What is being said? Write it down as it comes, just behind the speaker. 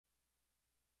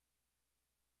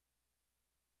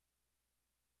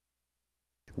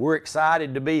We're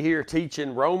excited to be here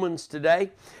teaching Romans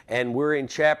today, and we're in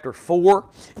chapter 4,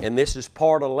 and this is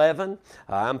part 11.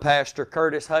 I'm Pastor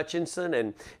Curtis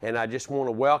Hutchinson, and I just want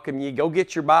to welcome you. Go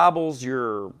get your Bibles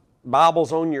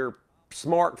on your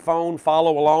smartphone.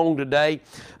 Follow along today.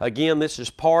 Again, this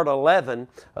is part 11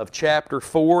 of chapter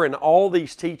 4, and all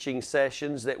these teaching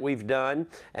sessions that we've done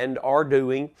and are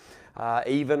doing,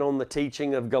 even on the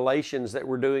teaching of Galatians that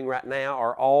we're doing right now,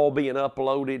 are all being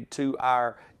uploaded to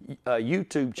our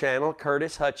YouTube channel,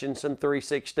 Curtis Hutchinson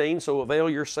 316. So avail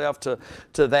yourself to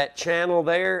that channel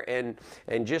there,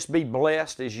 and just be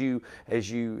blessed as you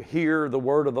hear the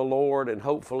word of the Lord, and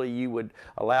hopefully you would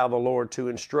allow the Lord to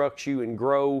instruct you and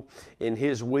grow in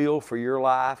His will for your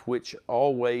life, which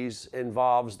always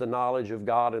involves the knowledge of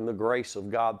God and the grace of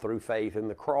God through faith in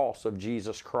the cross of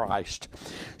Jesus Christ.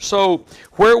 So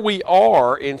where we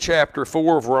are in chapter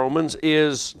 4 of Romans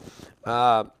is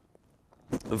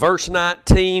verse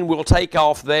 19. We'll take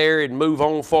off there and move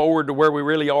on forward to where we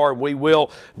really are, and we will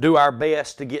do our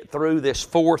best to get through this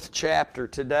 4th chapter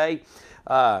today.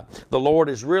 The Lord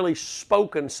has really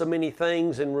spoken so many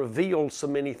things and revealed so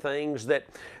many things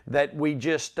that we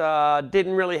just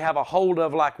didn't really have a hold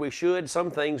of like we should.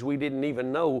 Some things we didn't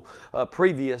even know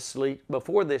previously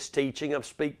before this teaching. I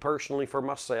speak personally for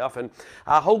myself, and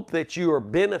I hope that you are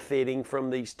benefiting from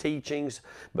these teachings,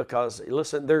 because,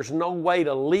 listen, there's no way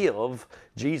to live,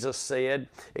 Jesus said,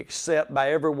 except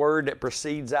by every word that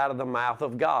proceeds out of the mouth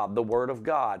of God, the Word of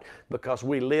God, because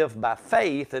we live by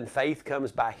faith, and faith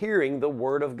comes by hearing the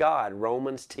Word of God.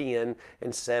 Romans 10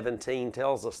 and 17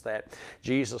 tells us that.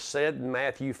 Jesus said in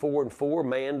Matthew 4:4,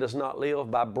 man does not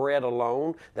live by bread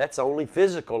alone. That's only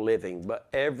physical living, but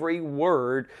every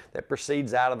word that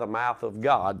proceeds out of the mouth of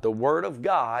God. The Word of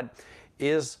God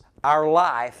is our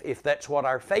life, if that's what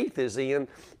our faith is in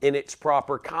its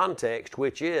proper context,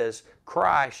 which is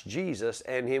Christ Jesus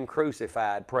and Him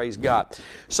crucified. Praise God.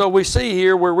 So we see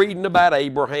here, we're reading about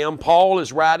Abraham. Paul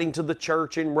is writing to the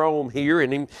church in Rome here,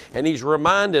 and he's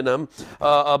reminding them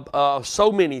of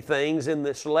so many things in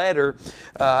this letter,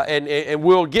 and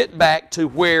we'll get back to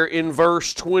where in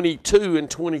verse 22 and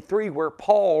 23 where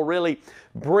Paul really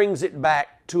brings it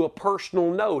back to a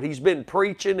personal note. He's been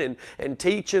preaching and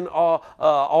teaching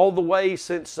all the way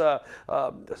since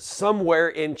somewhere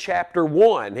in chapter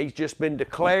 1. He's just been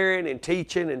declaring and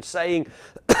teaching and saying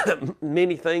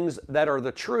many things that are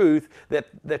the truth that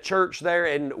the church there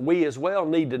and we as well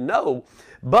need to know.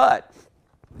 But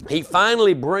he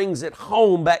finally brings it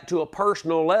home back to a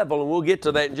personal level, and we'll get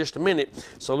to that in just a minute.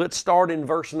 So let's start in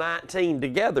verse 19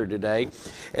 together today.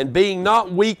 And being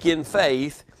not weak in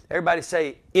faith, everybody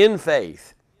say, in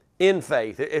faith. In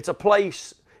faith. It's a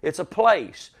place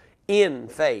in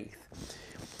faith.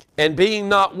 And being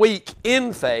not weak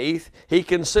in faith, he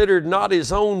considered not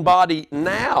his own body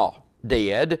now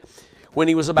dead, when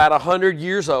he was about 100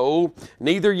 years old,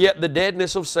 neither yet the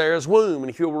deadness of Sarah's womb. And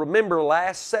if you'll remember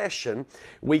last session,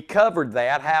 we covered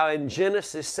that, how in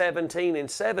Genesis 17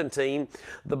 and 17,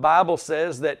 the Bible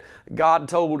says that God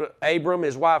told Abram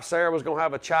his wife Sarah was going to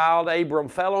have a child. Abram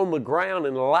fell on the ground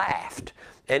and laughed.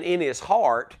 And in his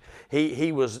heart,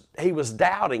 he was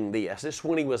doubting this. This is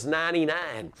when he was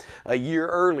 99, a year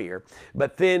earlier.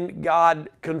 But then God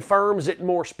confirms it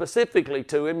more specifically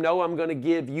to him. No, I'm going to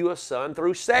give you a son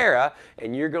through Sarah,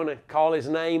 and you're going to call his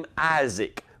name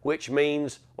Isaac, which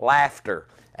means laughter.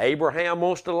 Abraham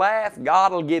wants to laugh.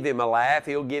 God will give him a laugh.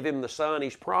 He'll give him the son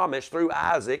He's promised through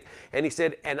Isaac. And He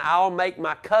said, and I'll make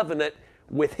my covenant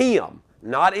with him,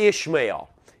 not Ishmael.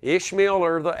 Ishmael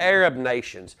are the Arab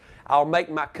nations. I'll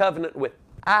make my covenant with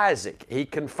Isaac. He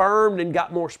confirmed and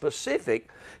got more specific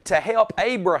to help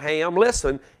Abraham,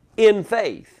 listen, in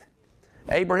faith.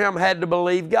 Abraham had to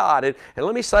believe God. And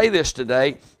let me say this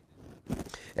today.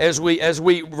 As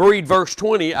we read verse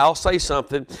 20, I'll say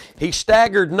something. He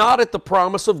staggered not at the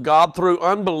promise of God through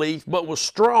unbelief, but was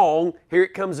strong. Here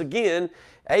it comes again.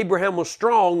 Abraham was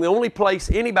strong. The only place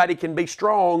anybody can be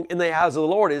strong in the eyes of the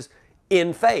Lord is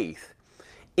in faith.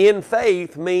 In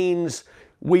faith means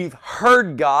we've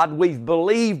heard God, we've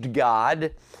believed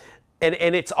God,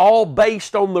 and it's all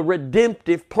based on the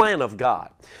redemptive plan of God.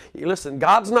 Listen,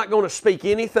 God's not going to speak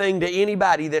anything to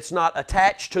anybody that's not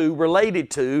attached to,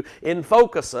 related to, in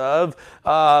focus of,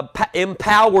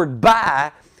 empowered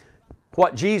by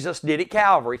what Jesus did at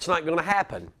Calvary. It's not going to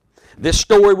happen. This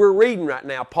story we're reading right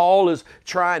now, Paul is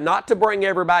trying not to bring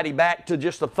everybody back to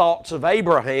just the thoughts of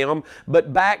Abraham,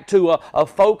 but back to a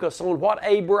focus on what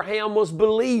Abraham was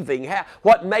believing,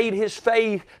 what made his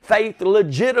faith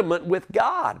legitimate with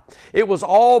God. It was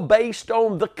all based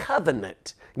on the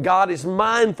covenant. God is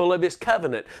mindful of His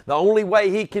covenant. The only way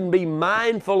He can be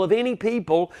mindful of any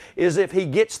people is if He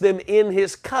gets them in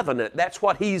His covenant. That's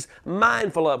what He's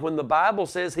mindful of. When the Bible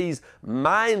says He's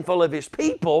mindful of His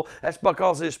people, that's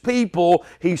because His people,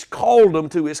 He's called them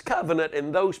to His covenant,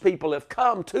 and those people have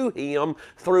come to Him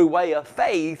through way of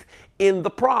faith in the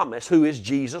promise, who is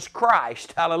Jesus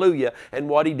Christ. Hallelujah. And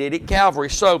what He did at Calvary.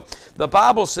 So the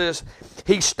Bible says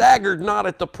He staggered not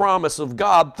at the promise of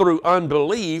God through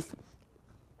unbelief.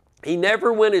 He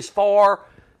never went as far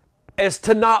as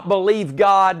to not believe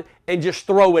God and just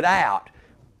throw it out.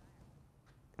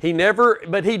 He never,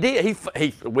 but he did.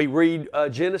 We read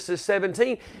Genesis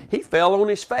 17. He fell on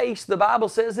his face, the Bible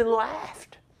says, and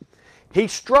laughed. He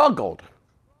struggled.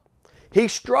 He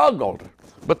struggled.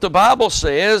 But the Bible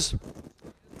says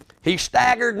he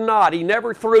staggered not. He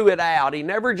never threw it out. He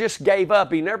never just gave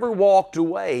up. He never walked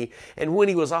away. And when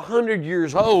he was 100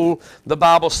 years old, the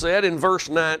Bible said in verse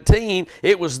 19,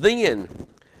 it was then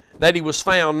that he was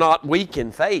found not weak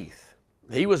in faith.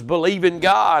 He was believing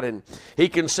God, and he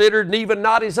considered even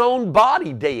not his own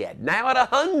body dead, now at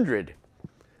 100.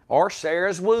 Or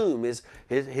Sarah's womb, his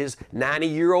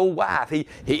 90-year-old wife.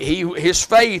 His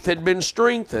faith had been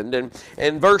strengthened.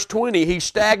 And verse 20, he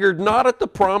staggered not at the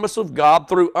promise of God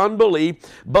through unbelief,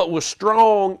 but was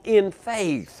strong in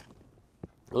faith.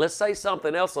 Let's say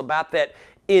something else about that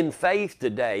in faith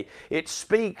today. It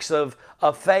speaks of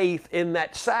a faith in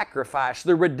that sacrifice,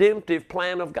 the redemptive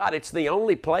plan of God. It's the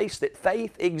only place that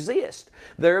faith exists.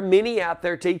 There are many out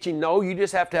there teaching, no, you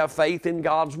just have to have faith in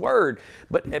God's Word.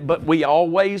 But we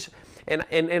always, and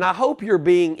I hope you're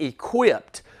being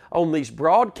equipped on these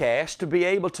broadcasts to be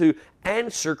able to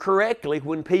answer correctly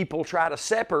when people try to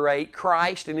separate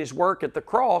Christ and His work at the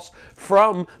cross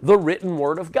from the written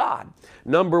Word of God.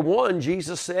 Number one,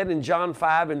 Jesus said in John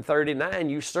 5:39,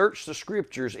 you search the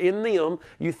Scriptures. In them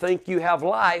you think you have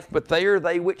life, but they are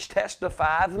they which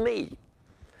testify of me.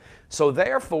 So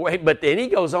therefore, but then He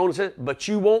goes on and says, but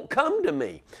you won't come to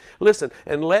me. Listen,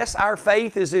 unless our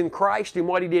faith is in Christ and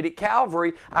what He did at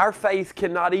Calvary, our faith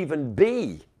cannot even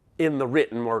be in the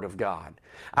written Word of God.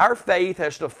 Our faith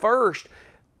has to first,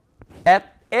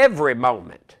 at every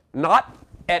moment, not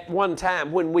at one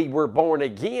time when we were born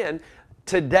again,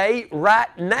 today, right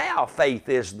now, faith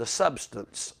is the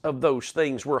substance of those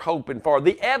things we're hoping for,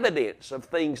 the evidence of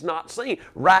things not seen.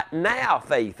 Right now,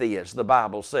 faith is, the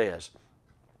Bible says.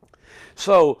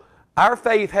 So, our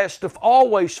faith has to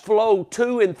always flow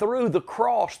to and through the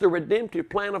cross, the redemptive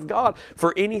plan of God,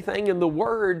 for anything in the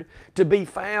Word to be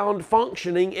found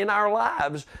functioning in our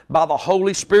lives by the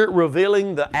Holy Spirit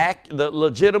revealing the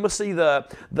legitimacy,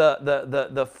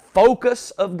 the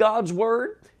focus of God's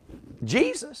Word.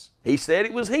 Jesus. He said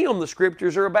it was Him. The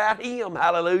Scriptures are about Him.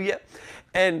 Hallelujah.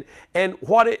 And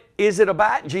what is it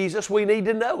about Jesus? We need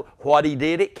to know what He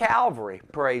did at Calvary.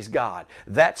 Praise God.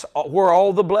 That's where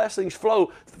all the blessings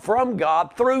flow from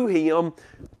God through Him,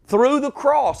 through the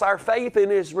cross. Our faith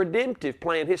in His redemptive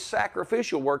plan, His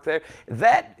sacrificial work there,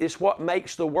 that is what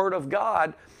makes the Word of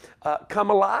God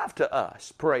come alive to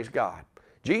us. Praise God.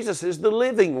 Jesus is the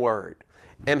living Word.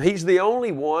 And He's the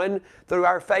only one, through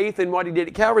our faith in what He did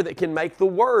at Calvary, that can make the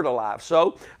Word alive.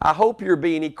 So I hope you're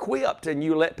being equipped and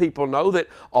you let people know that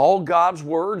all God's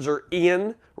words are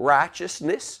in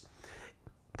righteousness.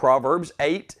 Proverbs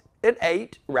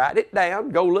 8:8, write it down,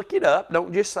 go look it up.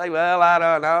 Don't just say, well, I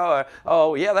don't know, or,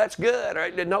 oh, yeah, that's good.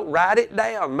 Or, no, write it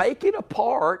down. Make it a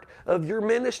part of your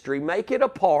ministry. Make it a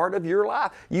part of your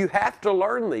life. You have to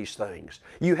learn these things.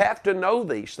 You have to know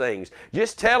these things.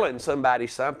 Just telling somebody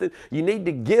something, you need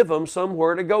to give them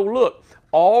somewhere to go look.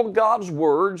 All God's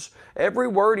words, every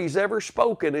word He's ever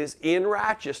spoken is in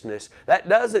righteousness. That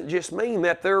doesn't just mean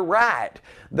that they're right.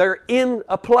 They're in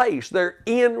a place. They're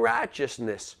in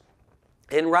righteousness.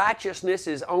 And righteousness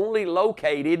is only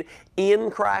located in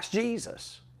Christ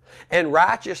Jesus. And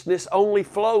righteousness only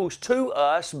flows to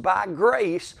us by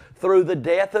grace through the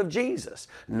death of Jesus.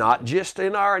 Not just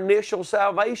in our initial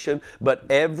salvation, but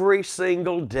every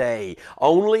single day.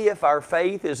 Only if our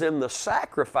faith is in the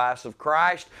sacrifice of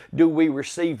Christ do we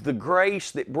receive the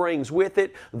grace that brings with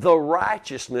it the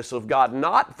righteousness of God.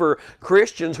 Not for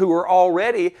Christians who are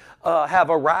already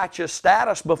have a righteous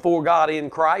status before God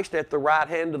in Christ at the right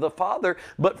hand of the Father,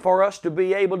 but for us to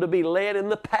be able to be led in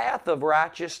the path of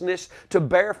righteousness, to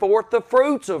bear forth the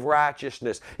fruits of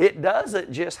righteousness. It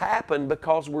doesn't just happen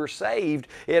because we're saved.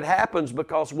 It happens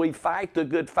because we fight the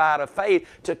good fight of faith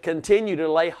to continue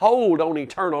to lay hold on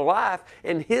eternal life,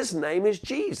 and His name is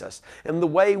Jesus. And the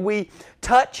way we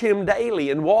touch Him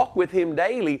daily and walk with Him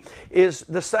daily is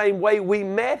the same way we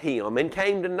met Him and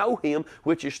came to know Him,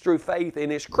 which is through faith in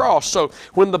His cross. So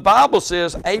when the Bible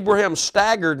says Abraham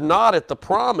staggered not at the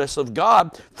promise of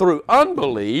God through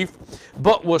unbelief,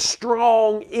 but was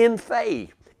strong in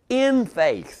faith. In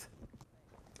faith.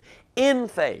 In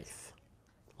faith.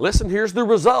 Listen, here's the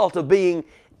result of being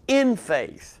in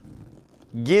faith.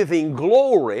 Giving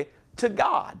glory to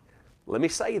God. Let me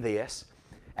say this.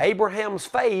 Abraham's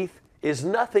faith is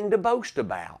nothing to boast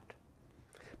about,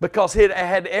 because it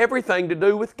had everything to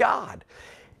do with God.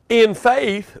 In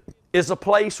faith is a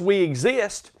place we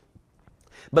exist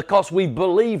because we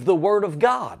believe the Word of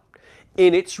God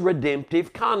in its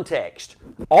redemptive context.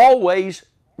 Always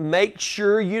make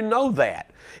sure you know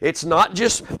that. It's not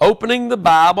just opening the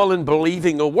Bible and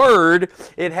believing a word.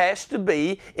 It has to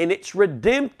be in its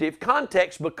redemptive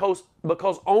context, because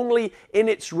only in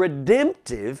its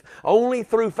redemptive, only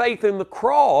through faith in the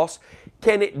cross,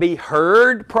 can it be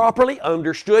heard properly,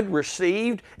 understood,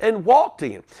 received, and walked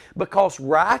in. Because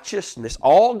righteousness,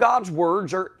 all God's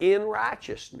words are in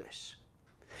righteousness.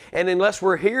 And unless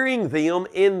we're hearing them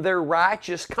in their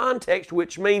righteous context,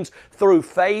 which means through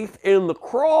faith in the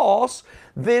cross,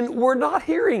 then we're not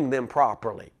hearing them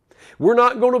properly. We're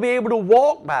not going to be able to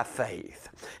walk by faith.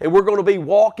 And we're going to be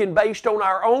walking based on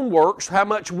our own works, how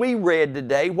much we read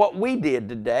today, what we did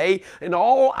today, and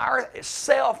all our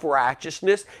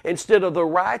self-righteousness instead of the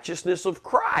righteousness of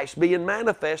Christ being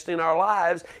manifest in our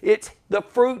lives. It's the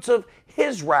fruits of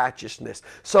His righteousness.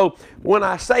 So when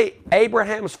I say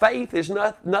Abraham's faith is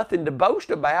nothing to boast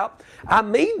about, I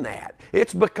mean that.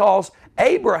 It's because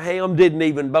Abraham didn't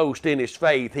even boast in his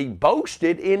faith. He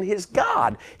boasted in his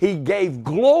God. He gave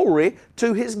glory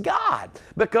to his God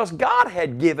because God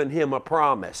had given him a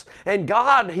promise. And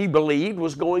God, he believed,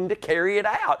 was going to carry it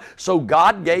out. So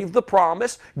God gave the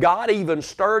promise. God even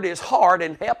stirred his heart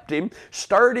and helped him,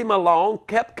 stirred him along,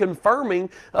 kept confirming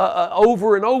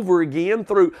over and over again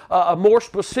through more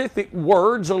specific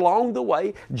words along the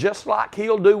way, just like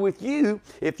He'll do with you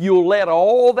if you'll let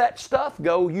all that stuff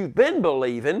go you've been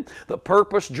believing, the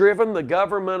purpose-driven, the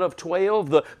government of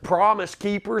 12, the promise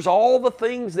keepers, all the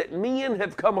things that men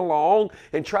have come along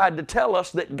and tried to tell us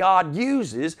that God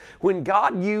uses, when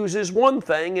God uses one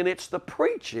thing, and it's the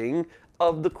preaching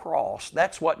of the cross.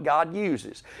 That's what God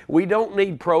uses. We don't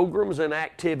need programs and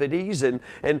activities and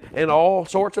all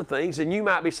sorts of things. And you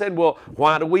might be saying, well,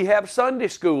 why do we have Sunday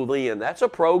school then? That's a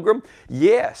program.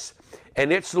 Yes.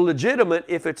 And it's legitimate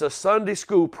if it's a Sunday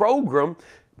school program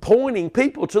pointing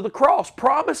people to the cross.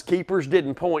 Promise keepers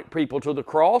didn't point people to the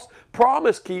cross.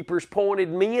 Promise keepers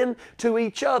pointed men to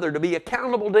each other, to be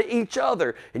accountable to each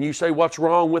other. And you say, what's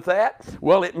wrong with that?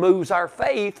 Well, it moves our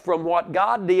faith from what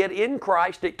God did in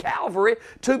Christ at Calvary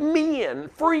to men,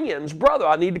 friends, brother.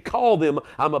 I need to call them.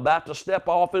 I'm about to step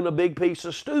off in a big piece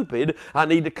of stupid. I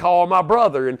need to call my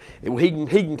brother, and he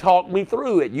can talk me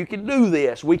through it. You can do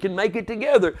this. We can make it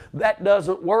together. That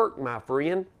doesn't work, my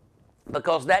friend,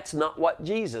 because that's not what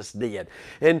Jesus did.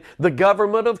 And the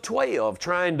government of 12,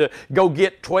 trying to go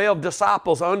get 12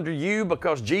 disciples under you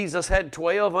because Jesus had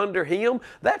 12 under Him,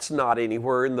 that's not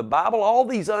anywhere in the Bible. All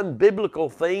these unbiblical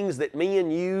things that men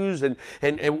use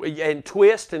and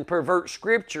twist and pervert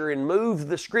Scripture and move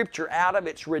the Scripture out of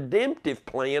its redemptive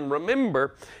plan.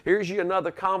 Remember, here's you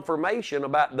another confirmation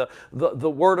about the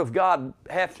Word of God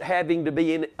having to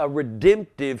be in a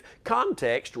redemptive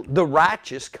context, the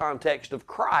righteous context of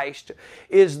Christ,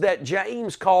 is that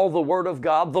James called the Word of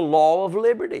God the law of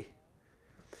liberty.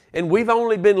 And we've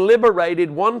only been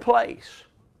liberated one place,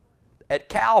 at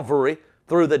Calvary,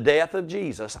 through the death of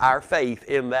Jesus, our faith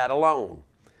in that alone.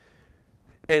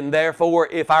 And therefore,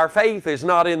 if our faith is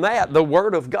not in that, the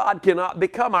Word of God cannot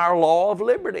become our law of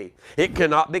liberty. It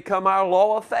cannot become our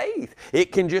law of faith.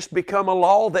 It can just become a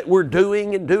law that we're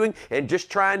doing and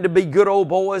just trying to be good old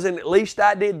boys, and at least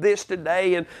I did this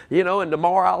today, and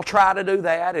tomorrow I'll try to do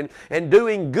that. And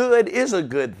doing good is a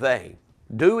good thing.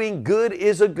 Doing good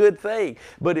is a good thing.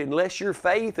 But unless your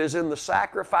faith is in the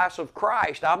sacrifice of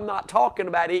Christ, I'm not talking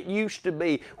about it used to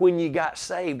be when you got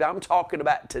saved. I'm talking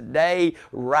about today,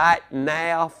 right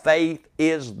now, faith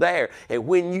is there. And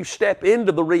when you step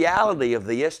into the reality of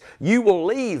this, you will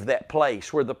leave that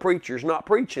place where the preacher's not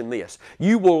preaching this.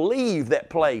 You will leave that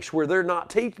place where they're not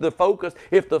teaching the focus.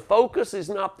 If the focus is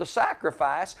not the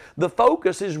sacrifice, the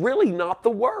focus is really not the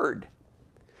Word.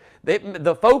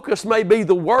 The focus may be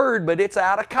the Word, but it's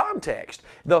out of context.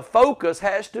 The focus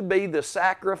has to be the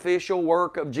sacrificial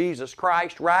work of Jesus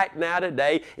Christ right now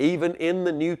today, even in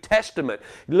the New Testament.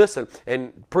 Listen,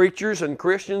 and preachers and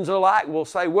Christians alike will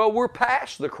say, well, we're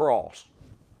past the cross.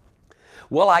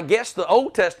 Well, I guess the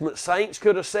Old Testament saints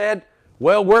could have said,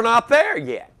 well, we're not there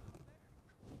yet.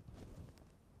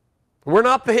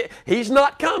 He's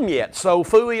not come yet, so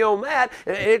phooey on that.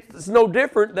 It's no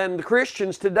different than the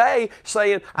Christians today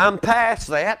saying, I'm past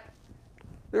that.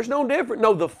 There's no different.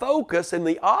 No, the focus and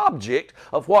the object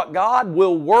of what God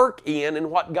will work in and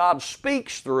what God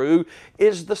speaks through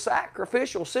is the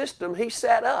sacrificial system He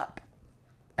set up.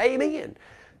 Amen.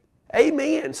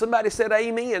 Amen. Somebody said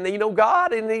amen. You know,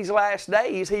 God in these last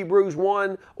days, Hebrews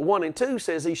 1:1-2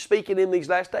 says He's speaking in these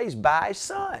last days by His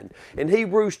Son. And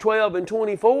Hebrews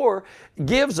 12:24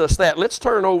 gives us that. Let's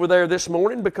turn over there this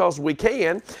morning because we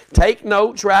can. Take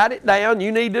notes, write it down.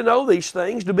 You need to know these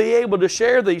things to be able to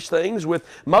share these things with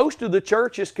most of the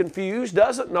church is confused,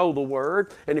 doesn't know the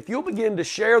Word. And if you'll begin to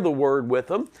share the Word with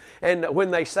them, and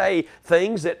when they say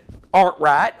things that aren't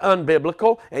right,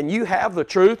 unbiblical, and you have the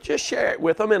truth, just share it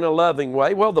with them in a loving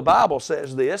way. Well, the Bible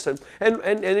says this, and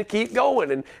keep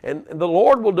going, and the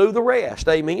Lord will do the rest.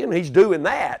 Amen. He's doing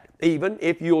that, even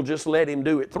if you'll just let Him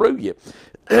do it through you.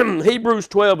 Hebrews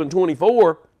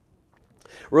 12:24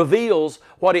 reveals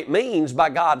what it means by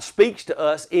God speaks to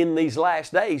us in these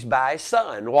last days by His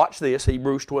Son. Watch this,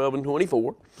 Hebrews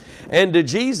 12:24. And to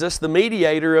Jesus, the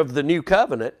mediator of the new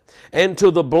covenant, and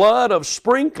to the blood of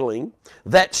sprinkling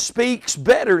that speaks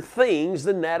better things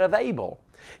than that of Abel.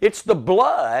 It's the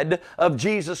blood of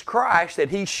Jesus Christ that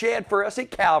He shed for us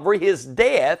at Calvary. His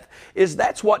death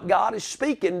that's what God is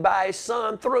speaking by His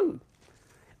Son through.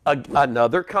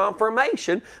 Another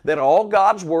confirmation that all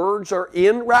God's words are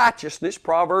in righteousness,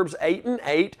 Proverbs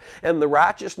 8:8, and the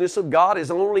righteousness of God is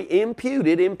only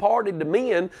imparted to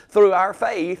men through our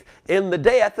faith in the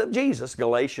death of Jesus,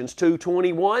 Galatians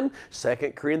 2:21,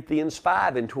 2 Corinthians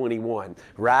 5:21.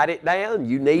 Write it down.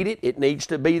 You need it. It needs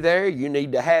to be there. You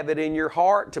need to have it in your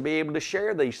heart to be able to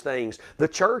share these things. The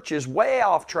church is way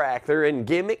off track. They're in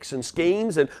gimmicks and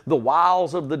schemes and the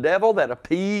wiles of the devil that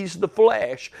appease the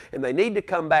flesh, and they need to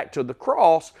come back to the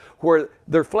cross where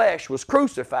their flesh was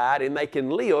crucified and they can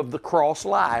live the cross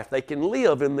life. They can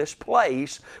live in this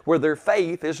place where their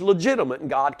faith is legitimate and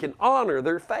God can honor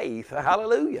their faith.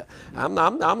 Hallelujah.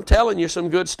 I'm telling you some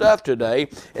good stuff today,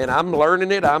 and I'm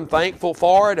learning it. I'm thankful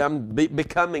for it. I'm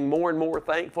becoming more and more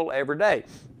thankful every day.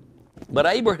 But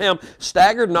Abraham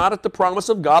staggered not at the promise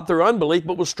of God through unbelief,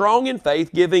 but was strong in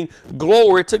faith, giving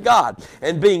glory to God,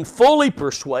 and being fully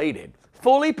persuaded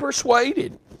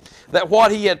that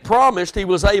what he had promised he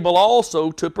was able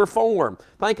also to perform.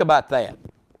 Think about that.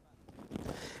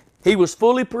 He was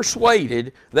fully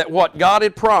persuaded that what God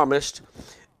had promised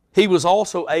he was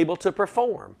also able to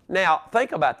perform. Now,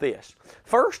 think about this.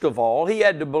 First of all, he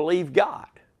had to believe God.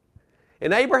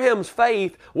 And Abraham's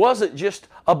faith wasn't just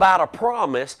about a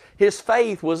promise. His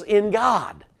faith was in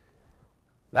God.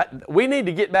 We need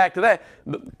to get back to that.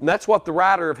 That's what the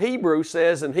writer of Hebrews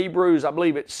says in Hebrews, I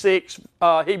believe it's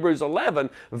Hebrews 11,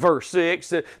 verse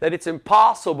 6, that it's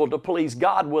impossible to please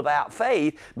God without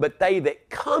faith, but they that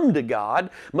come to God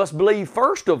must believe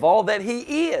first of all that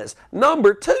He is.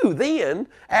 Number two, then,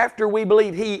 after we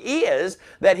believe He is,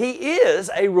 that He is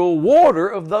a rewarder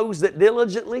of those that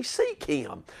diligently seek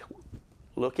Him.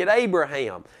 Look at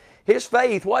Abraham. His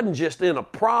faith wasn't just in a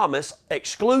promise,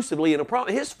 exclusively in a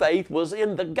promise. His faith was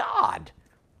in the God.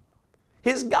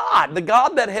 His God, the God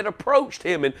that had approached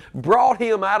him and brought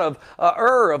him out of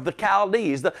Ur of the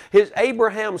Chaldees.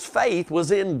 Abraham's faith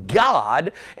was in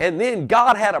God, and then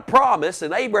God had a promise,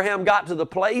 and Abraham got to the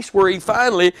place where he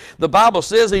finally, the Bible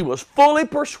says, he was fully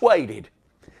persuaded.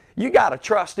 You got to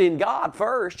trust in God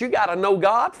first. You got to know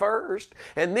God first.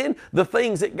 And then the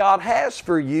things that God has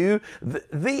for you,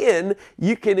 then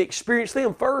you can experience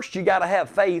them. First, you got to have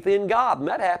faith in God. And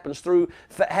that happens through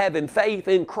having faith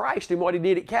in Christ and what He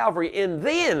did at Calvary. And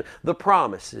then the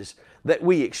promises that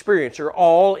we experience are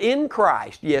all in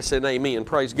Christ. Yes and amen.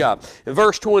 Praise God. And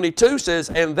verse 22 says,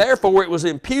 and therefore it was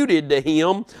imputed to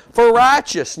him for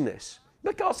righteousness.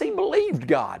 Because he believed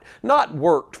God, not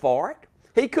worked for it.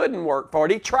 He couldn't work for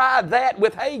it. He tried that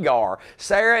with Hagar.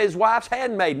 Sarah, his wife's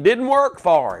handmaid, didn't work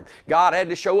for him. God had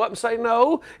to show up and say,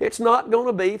 no, it's not going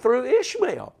to be through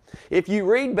Ishmael. If you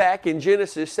read back in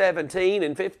Genesis 17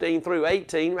 and 15 through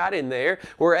 18, right in there,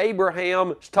 where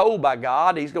Abraham is told by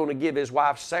God he's going to give his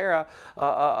wife Sarah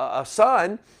a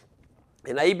son,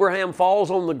 And Abraham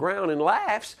falls on the ground and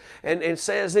laughs and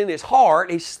says in his heart,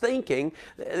 he's thinking,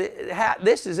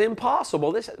 this is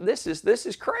impossible. This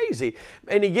is crazy.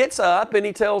 And he gets up and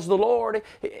he tells the Lord,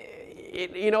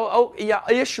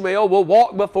 Ishmael will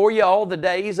walk before you all the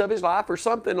days of his life, or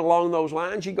something along those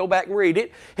lines. You go back and read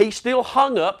it. He's still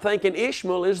hung up thinking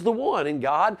Ishmael is the one. And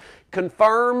God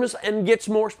confirms and gets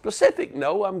more specific.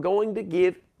 No, I'm going to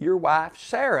give your wife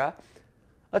Sarah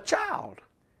a child.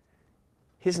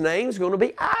 His name's going to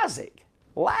be Isaac.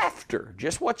 Laughter,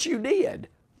 just what you did.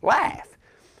 Laugh.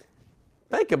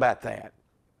 Think about that.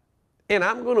 And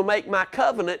I'm going to make my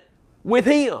covenant with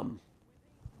him.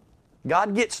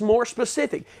 God gets more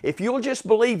specific. If you'll just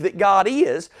believe that God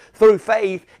is, through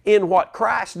faith in what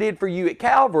Christ did for you at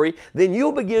Calvary, then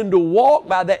you'll begin to walk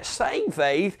by that same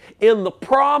faith in the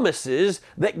promises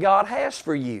that God has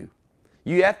for you.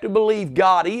 You have to believe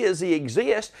God is, He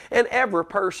exists, and every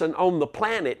person on the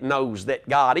planet knows that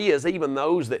God is, even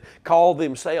those that call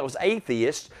themselves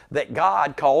atheists, that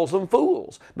God calls them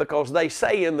fools, because they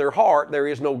say in their heart there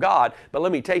is no God. But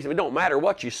let me tell you something, it don't matter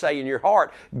what you say in your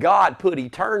heart, God put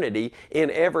eternity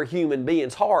in every human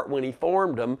being's heart when He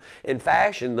formed them and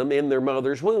fashioned them in their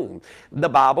mother's womb. The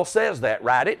Bible says that.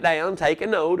 Write it down, take a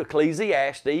note,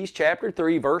 Ecclesiastes chapter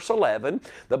 3, verse 11.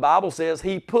 The Bible says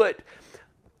He put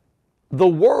the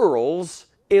worlds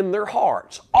in their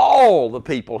hearts. All the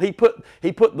people. He put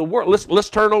the world. Let's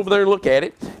turn over there and look at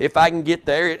it. If I can get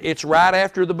there. It's right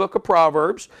after the book of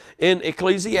Proverbs in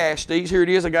Ecclesiastes. Here it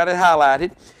is. I got it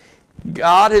highlighted.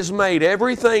 God has made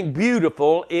everything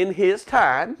beautiful in His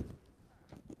time.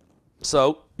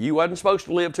 So, you wasn't supposed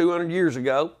to live 200 years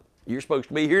ago. You're supposed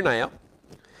to be here now.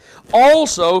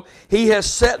 Also, He has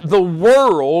set the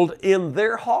world in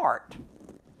their heart,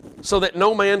 so that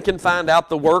no man can find out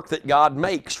the work that God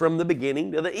makes from the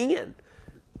beginning to the end.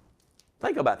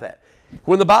 Think about that.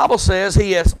 When the Bible says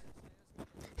He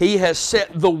has set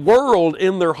the world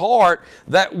in their heart,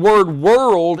 that word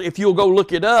world, if you'll go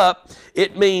look it up,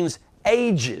 it means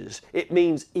ages. It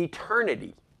means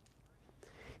eternity.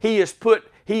 He has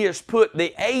put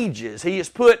the ages. He has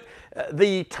put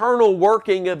the eternal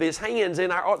working of His hands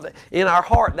in our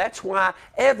heart. That's why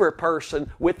every person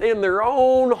within their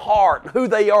own heart, who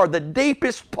they are, the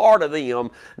deepest part of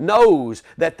them, knows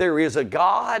that there is a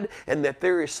God and that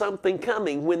there is something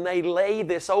coming when they lay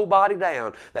this old body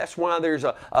down. That's why there's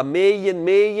a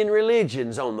million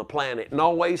religions on the planet, and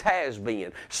always has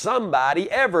been.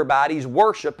 Everybody's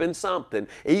worshiping something,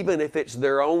 even if it's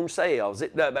their own selves.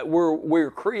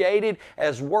 We're created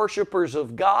as worshipers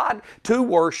of God to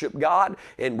worship God,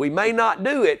 and we may not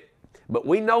do it, but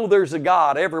we know there's a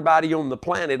God. Everybody on the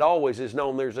planet always has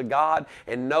known there's a God,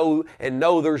 and know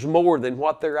there's more than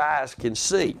what their eyes can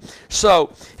see.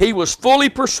 So he was fully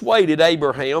persuaded,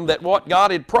 Abraham, that what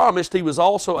God had promised He was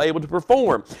also able to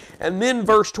perform. And then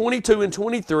verse 22 and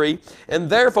 23, and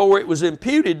therefore it was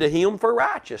imputed to him for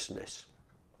righteousness.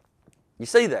 You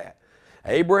see that?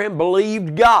 Abraham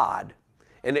believed God.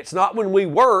 And it's not when we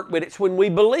work, but it's when we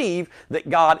believe that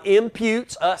God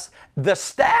imputes us the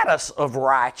status of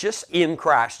righteous in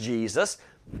Christ Jesus.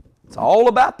 It's all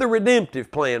about the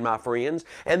redemptive plan, my friends.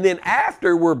 And then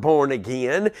after we're born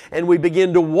again and we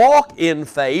begin to walk in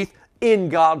faith in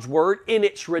God's Word, in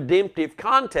its redemptive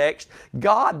context,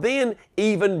 God then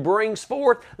even brings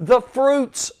forth the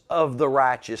fruits of the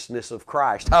righteousness of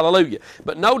Christ. Hallelujah.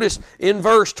 But notice in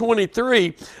verse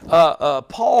 23,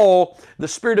 Paul, the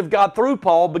Spirit of God through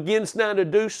Paul, begins now to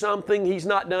do something He's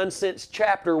not done since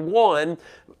chapter 1,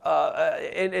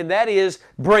 and that is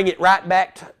bring it right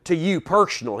back to you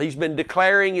personal. He's been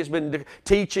declaring, He's been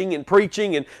teaching and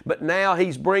preaching, but now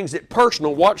He brings it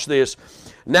personal. Watch this.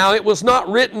 Now it was not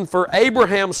written for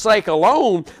Abraham's sake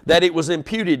alone that it was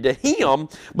imputed to him,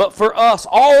 but for us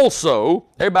also.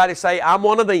 Everybody say, I'm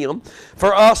one of them.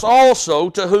 For us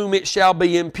also, to whom it shall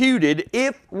be imputed,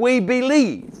 if we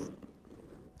believe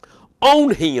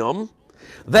on Him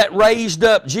that raised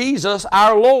up Jesus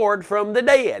our Lord from the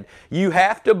dead. You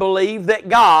have to believe that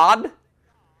God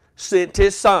sent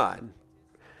His Son,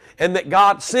 and that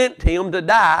God sent Him to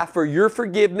die for your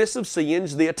forgiveness of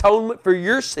sins, the atonement for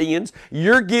your sins.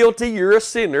 You're guilty, you're a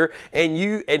sinner, and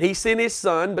He sent His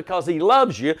Son because He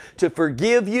loves you to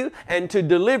forgive you and to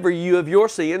deliver you of your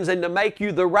sins and to make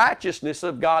you the righteousness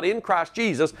of God in Christ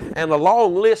Jesus, and a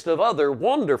long list of other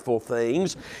wonderful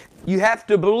things. You have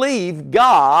to believe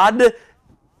God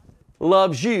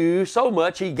loves you so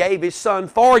much He gave His Son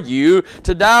for you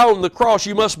to die on the cross.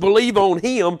 You must believe on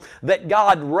Him that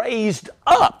God raised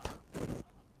up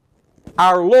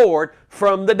our Lord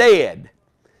from the dead.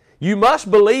 You must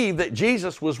believe that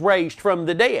Jesus was raised from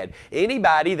the dead.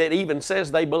 Anybody that even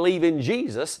says they believe in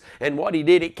Jesus and what He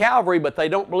did at Calvary, but they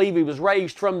don't believe He was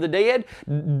raised from the dead,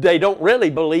 they don't really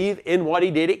believe in what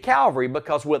He did at Calvary,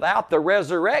 because without the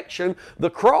resurrection, the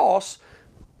cross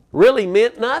really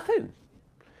meant nothing.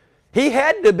 He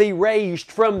had to be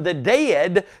raised from the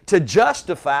dead to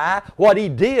justify what He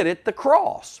did at the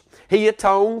cross. He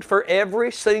atoned for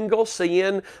every single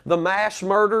sin, the mass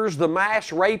murders, the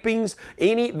mass rapings,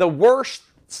 the worst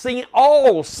sin,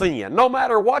 all sin, no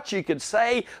matter what you could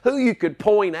say, who you could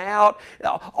point out,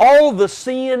 all the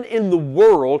sin in the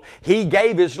world. He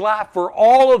gave His life for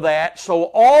all of that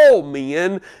so all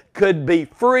men could be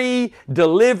free,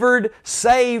 delivered,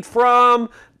 saved from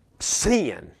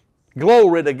sin.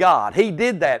 Glory to God. He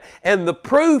did that. And the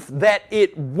proof that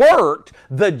it worked,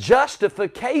 the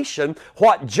justification,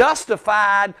 what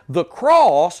justified the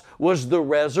cross was the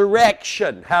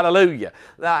resurrection. Hallelujah.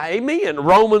 Amen.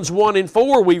 Romans 1 and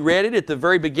 4, we read it at the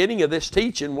very beginning of this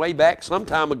teaching way back some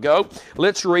time ago.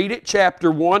 Let's read it.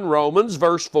 Chapter 1, Romans,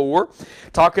 verse 4,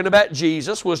 talking about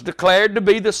Jesus was declared to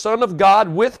be the Son of God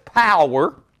with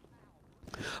power,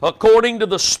 according to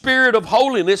the Spirit of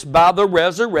holiness, by the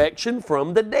resurrection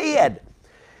from the dead.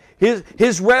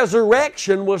 His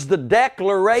resurrection was the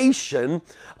declaration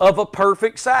of a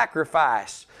perfect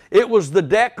sacrifice. It was the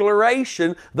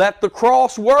declaration that the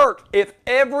cross worked. If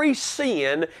every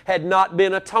sin had not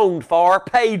been atoned for,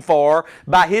 paid for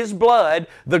by His blood,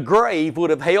 the grave would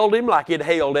have held Him like it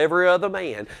held every other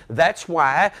man. That's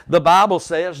why the Bible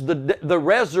says the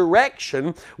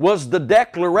resurrection was the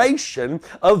declaration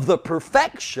of the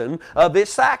perfection of His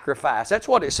sacrifice. That's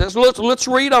what it says. Let's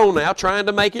read on now, trying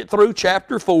to make it through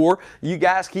chapter 4. You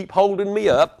guys keep holding me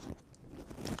up.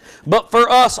 But for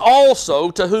us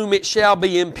also, to whom it shall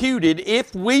be imputed,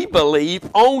 if we believe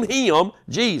on Him,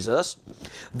 Jesus,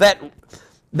 that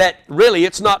really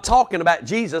it's not talking about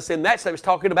Jesus in that sense, it's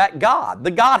talking about God,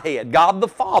 the Godhead, God the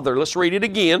Father. Let's read it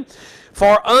again.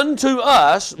 For unto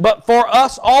us, but for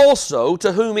us also,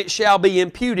 to whom it shall be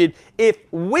imputed, if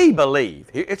we believe.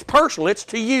 It's personal, it's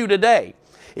to you today.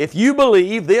 If you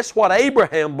believe this, what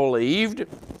Abraham believed,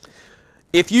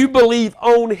 if you believe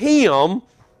on Him,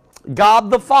 God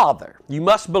the Father, you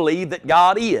must believe that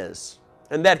God is,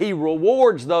 and that He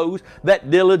rewards those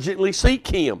that diligently seek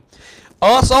Him.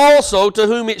 Us also, to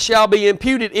whom it shall be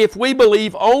imputed, if we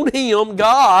believe on Him,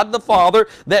 God the Father,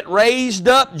 that raised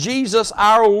up Jesus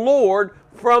our Lord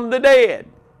from the dead.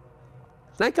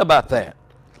 Think about that.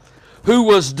 Who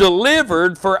was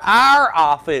delivered for our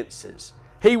offenses.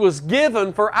 He was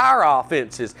given for our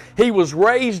offenses. He was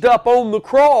raised up on the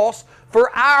cross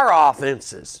for our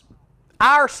offenses.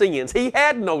 Our sins. He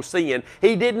had no sin.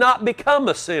 He did not become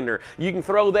a sinner. You can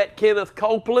throw that Kenneth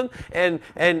Copeland and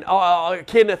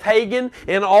Kenneth Hagin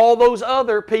and all those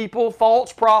other people,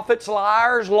 false prophets,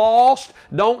 liars, lost,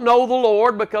 don't know the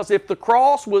Lord, because if the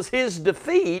cross was His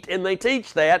defeat, and they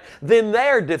teach that, then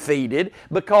they're defeated,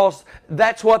 because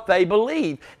that's what they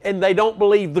believe. And they don't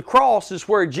believe the cross is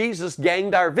where Jesus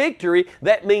gained our victory.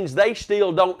 That means they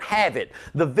still don't have it.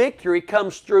 The victory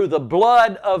comes through the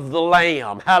blood of the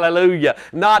Lamb. Hallelujah.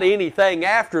 Not anything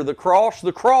after the cross.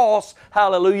 The cross,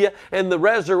 hallelujah, and the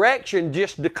resurrection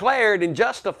just declared and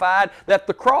justified that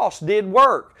the cross did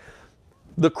work.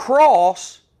 The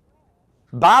cross,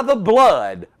 by the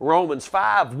blood, Romans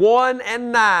 5, 1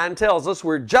 and 9 tells us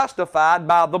we're justified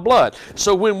by the blood.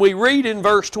 So when we read in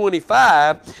verse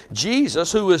 25,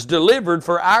 Jesus, who was delivered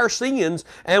for our sins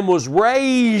and was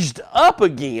raised up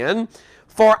again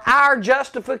for our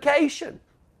justification.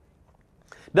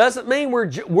 Doesn't mean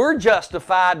we're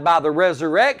justified by the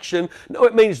resurrection. No,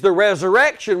 it means the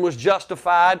resurrection was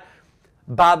justified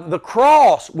by the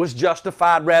cross, was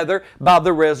justified rather by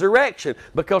the resurrection.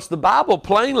 Because the Bible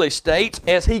plainly states,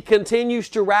 as he continues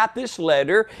to write this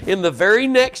letter, in the very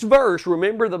next verse,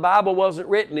 remember the Bible wasn't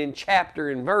written in chapter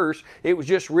and verse, it was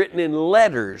just written in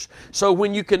letters. So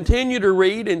when you continue to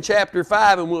read in chapter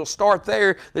 5, and we'll start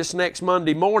there this next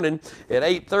Monday morning at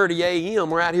 8:30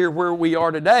 a.m. right here where we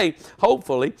are today,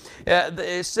 hopefully,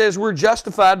 it says we're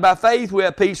justified by faith, we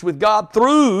have peace with God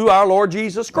through our Lord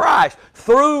Jesus Christ.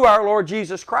 Through our Lord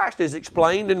Jesus Christ is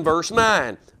explained in verse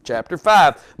 9. Chapter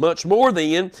 5, much more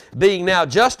then, being now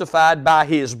justified by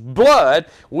His blood,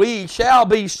 we shall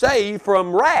be saved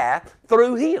from wrath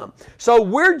through Him. So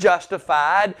we're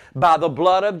justified by the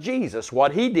blood of Jesus,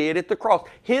 what He did at the cross.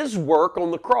 His work on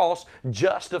the cross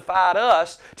justified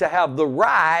us to have the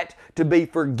right to be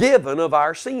forgiven of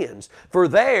our sins. For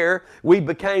there we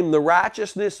became the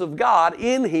righteousness of God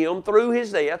in Him through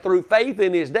His death, through faith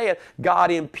in His death. God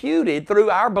imputed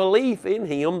through our belief in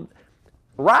Him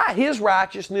His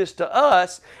righteousness to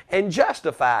us and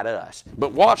justified us.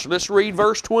 But watch, let's read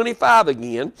verse 25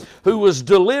 again. Who was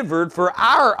delivered for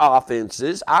our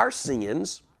offenses, our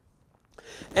sins,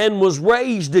 and was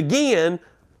raised again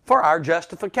for our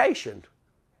justification.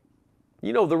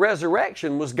 You know, the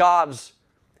resurrection was God's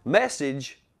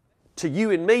message to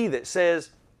you and me that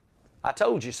says, I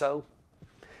told you so.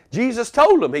 Jesus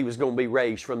told them he was going to be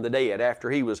raised from the dead after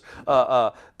he was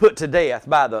put to death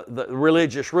by the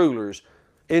religious rulers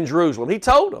in Jerusalem. He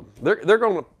told them they're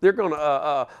going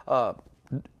to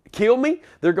kill me.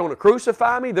 They're going to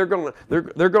crucify me. They're going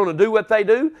to do what they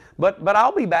do. But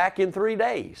I'll be back in 3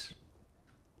 days.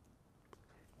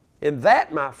 And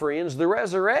that, my friends, the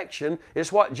resurrection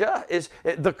is what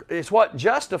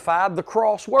justified the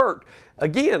cross work.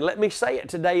 Again, let me say it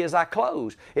today as I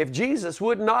close. If Jesus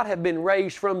would not have been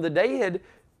raised from the dead,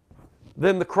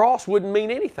 then the cross wouldn't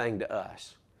mean anything to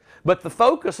us. But the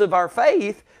focus of our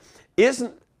faith is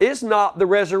not the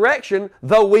resurrection,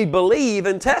 though we believe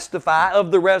and testify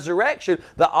of the resurrection.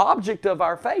 The object of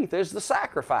our faith is the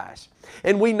sacrifice.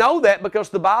 And we know that because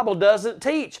the Bible doesn't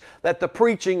teach that the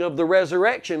preaching of the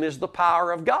resurrection is the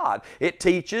power of God. It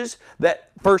teaches that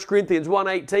 1 Corinthians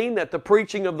 1:18, that the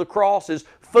preaching of the cross is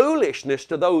foolishness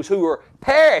to those who are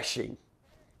perishing.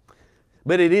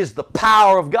 But it is the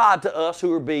power of God to us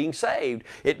who are being saved.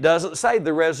 It doesn't say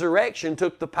the resurrection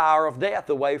took the power of death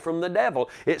away from the devil.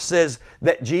 It says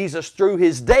that Jesus, through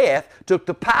His death, took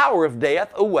the power of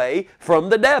death away from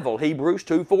the devil. Hebrews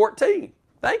 2:14.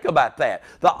 Think about that.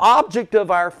 The object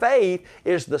of our faith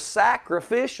is the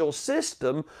sacrificial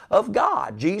system of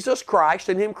God, Jesus Christ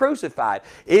and Him crucified.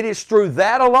 It is through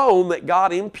that alone that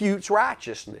God imputes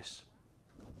righteousness.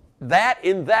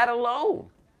 In that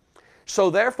alone. So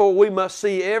therefore we must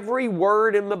see every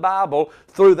word in the Bible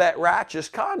through that righteous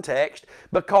context,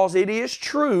 because it is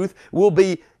truth, will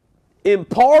be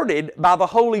imparted by the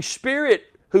Holy Spirit,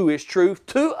 who is truth,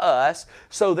 to us,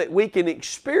 so that we can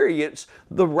experience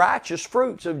the righteous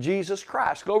fruits of Jesus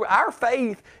Christ. Our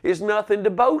faith is nothing to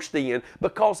boast in,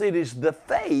 because it is the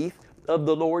faith of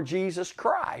the Lord Jesus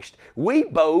Christ. We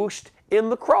boast in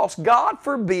the cross. God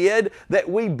forbid that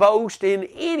we boast in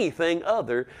anything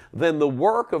other than the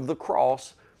work of the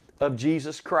cross of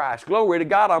Jesus Christ. Glory to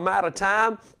God. I'm out of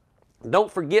time. Don't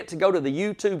forget to go to the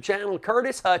YouTube channel,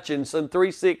 Curtis Hutchinson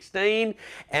 316,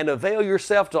 and avail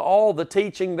yourself to all the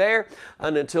teaching there.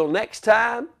 And until next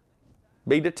time,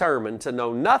 be determined to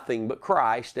know nothing but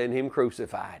Christ and Him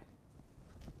crucified.